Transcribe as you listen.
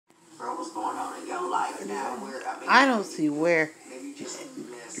now where I don't see where maybe just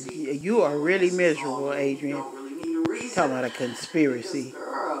messy. you are really miserable, Adrian. Don't really need a reason. Talking about a conspiracy. Because,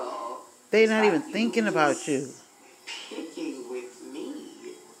 girl, They not even thinking about you. Picking with me.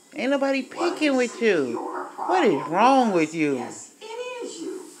 Ain't nobody picking with you. What is wrong with you? Yes, it is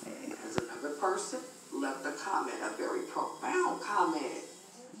you. As another person left a comment, a very profound comment.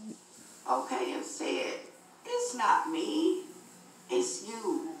 Okay, and said, it's not me. It's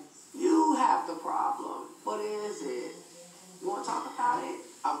you. You have the problem. What is it? You want to talk about it?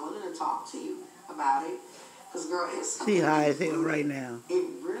 I'm willing to talk to you about it. Because, girl, it's something. She high as hell right now. It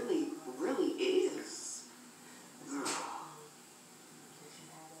really, really is. Girl.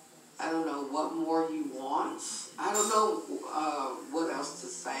 I don't know what more you want. I don't know what else to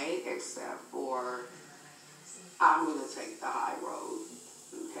say except for I'm going to take the high road.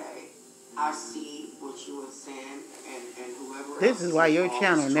 Okay? I see what you were saying and whoever This else is why your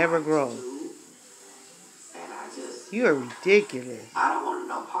channel never trying to grows. do. And I just... You are ridiculous. I don't want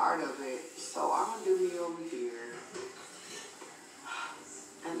no part of it, so I'm going to do me over here.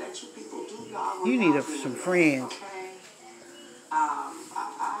 And let you people do y'all. You need some friends. Okay?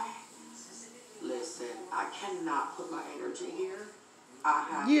 Listen, I cannot put my energy here. I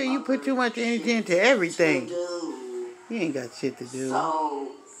have You put too much energy into everything. to do. You ain't got shit to do.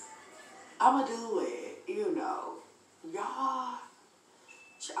 So, I'ma do it, you know. Y'all,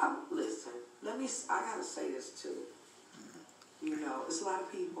 listen, I gotta say this too. You know, it's a lot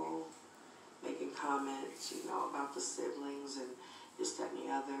of people making comments, you know, about the siblings and this, that, and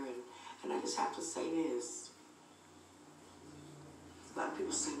the other. And I just have to say this. A lot of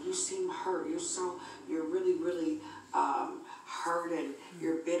people say, you seem hurt. You're really, really hurt and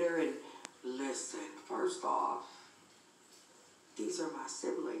you're bitter. And listen, first off, these are my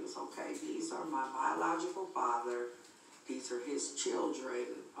siblings, okay? These are my biological father. These are his children,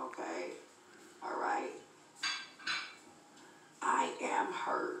 okay? All right? I am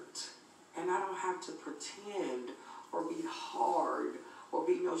hurt. And I don't have to pretend or be hard or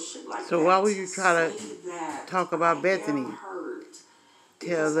be no shit like that. So why would you try to talk about Bethany?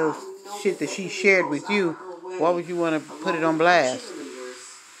 Tell those shit that she shared with you. Why would you want to put it on blast?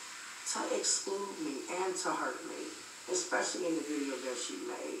 To exclude me and to hurt me, especially in the video that she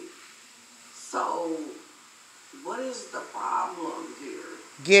made. So, what is the problem here?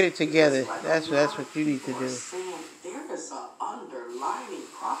 Get it together. That's what you need to do. There is an underlying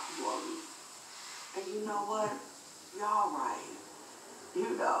problem. And you know what? Y'all right.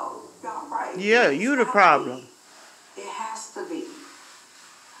 You know, y'all right. Yeah, you the problem. It has to be.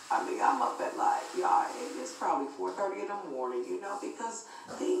 I mean, I'm up at y'all, it's probably 4:30 in the morning, you know, because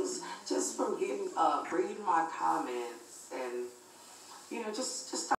things just from reading my comments and, you know, just